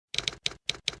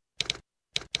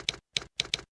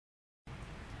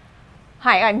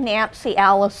Hi, I'm Nancy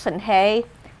Allison Hay.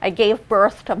 I gave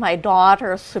birth to my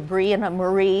daughter, Sabrina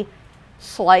Marie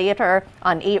Slater,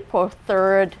 on April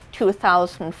 3rd,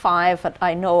 2005 at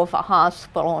Inova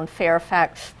Hospital in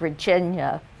Fairfax,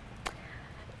 Virginia.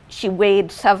 She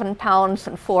weighed 7 pounds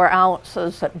and 4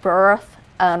 ounces at birth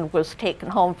and was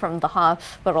taken home from the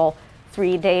hospital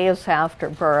 3 days after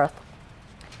birth.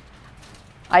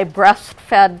 I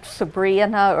breastfed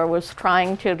Sabrina, or was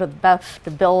trying to the best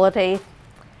ability.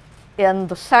 In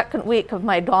the second week of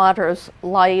my daughter's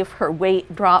life, her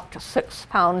weight dropped to 6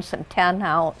 pounds and 10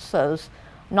 ounces.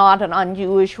 Not an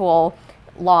unusual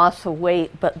loss of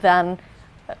weight, but then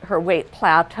her weight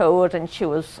plateaued and she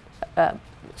was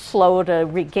slow to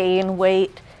regain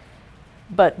weight.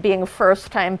 But being a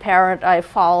first-time parent, I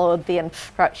followed the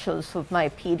instructions of my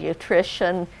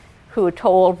pediatrician, who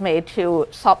told me to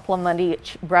supplement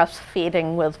each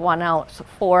breastfeeding with 1 ounce of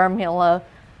formula.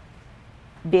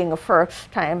 Being a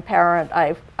first-time parent,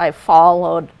 I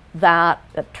followed that.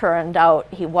 It turned out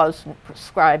he wasn't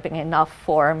prescribing enough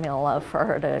formula for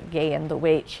her to gain the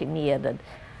weight she needed.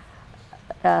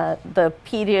 The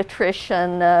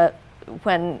pediatrician,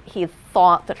 when he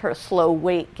thought that her slow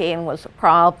weight gain was a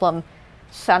problem,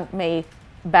 sent me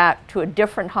back to a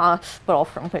different hospital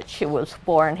from which she was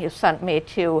born. He sent me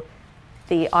to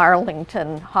the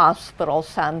Arlington Hospital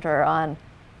Center on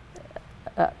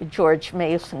George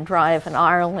Mason Drive in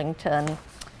Arlington.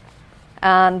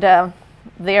 And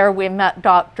there we met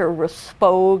Dr.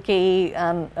 Raspogi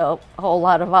and a whole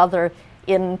lot of other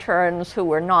interns who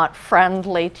were not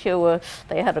friendly to us.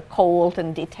 They had a cold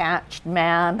and detached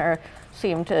manner,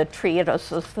 seemed to treat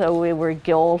us as though we were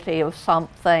guilty of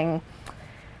something.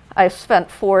 I spent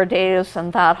 4 days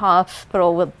in that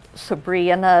hospital with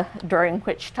Sabrina, during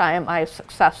which time I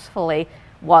successfully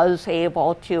was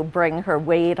able to bring her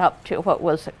weight up to what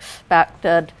was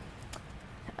expected.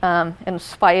 In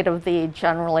spite of the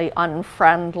generally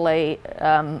unfriendly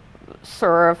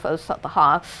service at the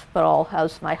hospital,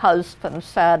 as my husband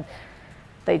said,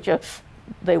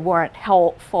 they weren't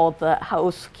helpful. The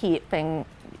housekeeping,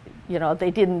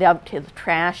 they didn't empty the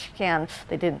trash cans,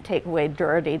 they didn't take away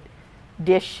dirty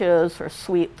dishes or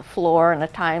sweep the floor in a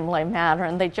timely manner,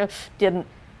 and they just didn't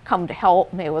come to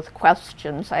help me with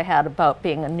questions I had about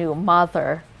being a new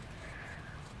mother.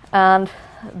 And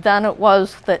then it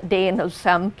was that Dana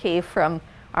Zemke from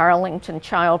Arlington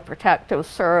Child Protective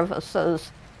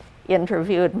Services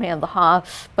interviewed me in the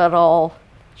hospital.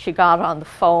 She got on the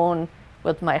phone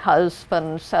with my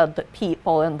husband, said that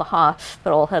people in the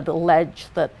hospital had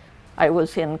alleged that I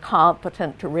was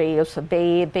incompetent to raise a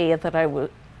baby, that I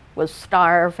was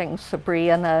starving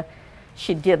Sabrina.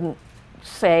 She didn't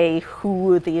say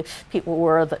who these people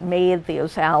were that made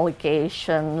these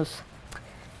allegations.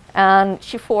 And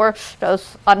she forced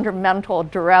us under mental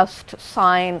duress to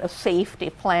sign a safety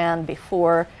plan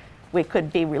before we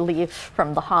could be released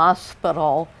from the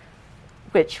hospital,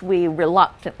 which we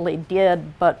reluctantly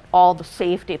did, but all the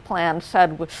safety plan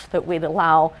said was that we'd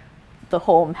allow the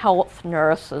home health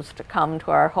nurses to come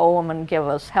to our home and give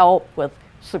us help with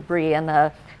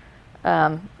Sabrina.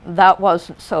 That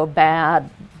wasn't so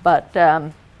bad, but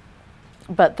then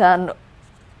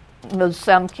Ms.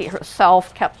 Zemke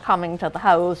herself kept coming to the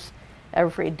house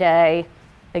every day,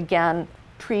 again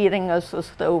treating us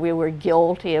as though we were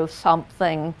guilty of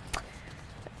something,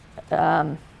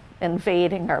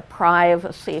 invading our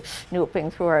privacy, snooping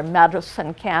through our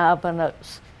medicine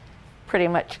cabinets, pretty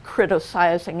much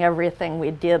criticizing everything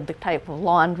we did, the type of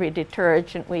laundry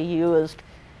detergent we used,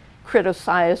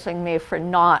 criticizing me for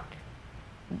not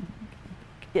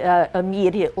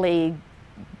immediately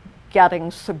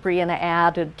getting Sabrina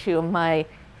added to my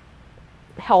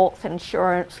health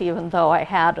insurance, even though I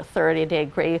had a 30-day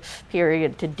grace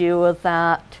period to do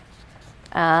that,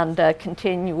 and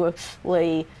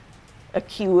continuously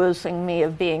accusing me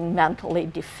of being mentally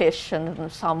deficient in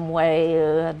some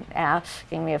way, and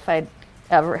asking me if I'd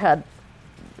ever had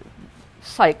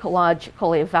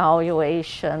psychological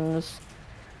evaluations.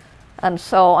 And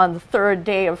so on the 3rd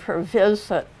day of her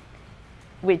visit,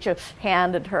 we just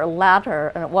handed her a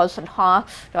letter, and it wasn't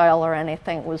hostile or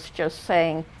anything. It was just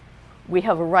saying, we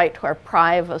have a right to our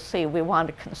privacy. We want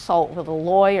to consult with a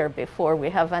lawyer before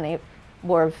we have any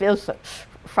more visits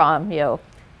from you.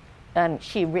 And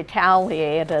she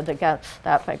retaliated against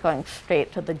that by going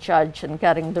straight to the judge and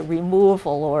getting the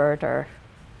removal order.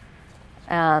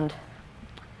 And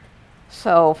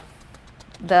so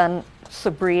then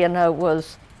Sabrina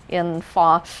was in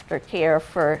foster care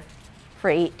for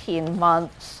 18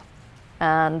 months,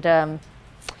 and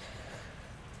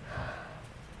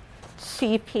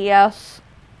CPS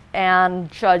and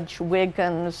Judge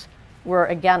Wiggins were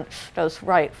against us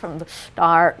right from the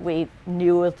start. We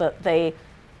knew that they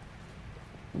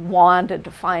wanted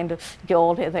to find us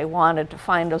guilty, they wanted to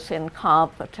find us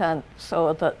incompetent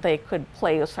so that they could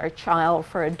place our child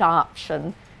for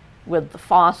adoption with the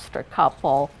foster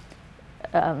couple,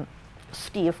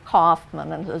 Steve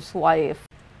Kaufman and his wife,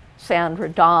 Sandra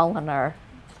Dolliner.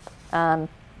 And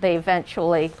they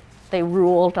eventually, they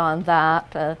ruled on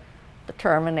that, the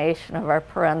termination of our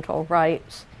parental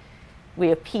rights.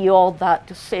 We appealed that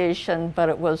decision, but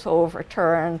it was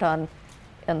overturned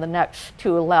in the next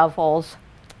 2 levels.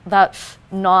 That's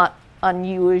not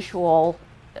unusual.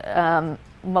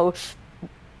 Most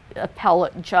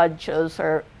appellate judges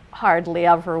hardly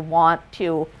ever want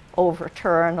to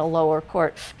overturn a lower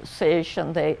court's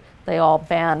decision. They all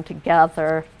band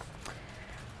together.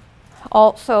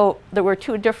 Also, there were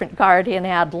 2 different guardian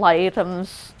ad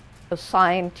litems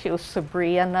assigned to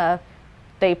Sabrina.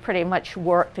 They pretty much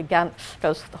worked against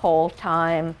us the whole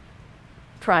time,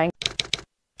 trying